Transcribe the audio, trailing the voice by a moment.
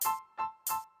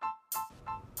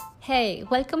Hey,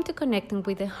 welcome to Connecting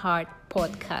with the Heart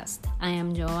podcast. I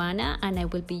am Joanna and I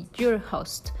will be your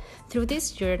host. Through this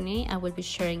journey, I will be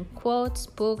sharing quotes,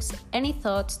 books, any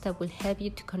thoughts that will help you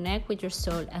to connect with your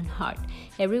soul and heart.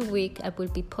 Every week, I will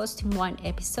be posting one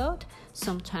episode.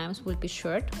 Sometimes will be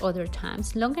short, other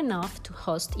times long enough to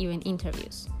host even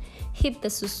interviews. Hit the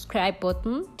subscribe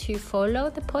button to follow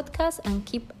the podcast and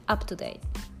keep up to date.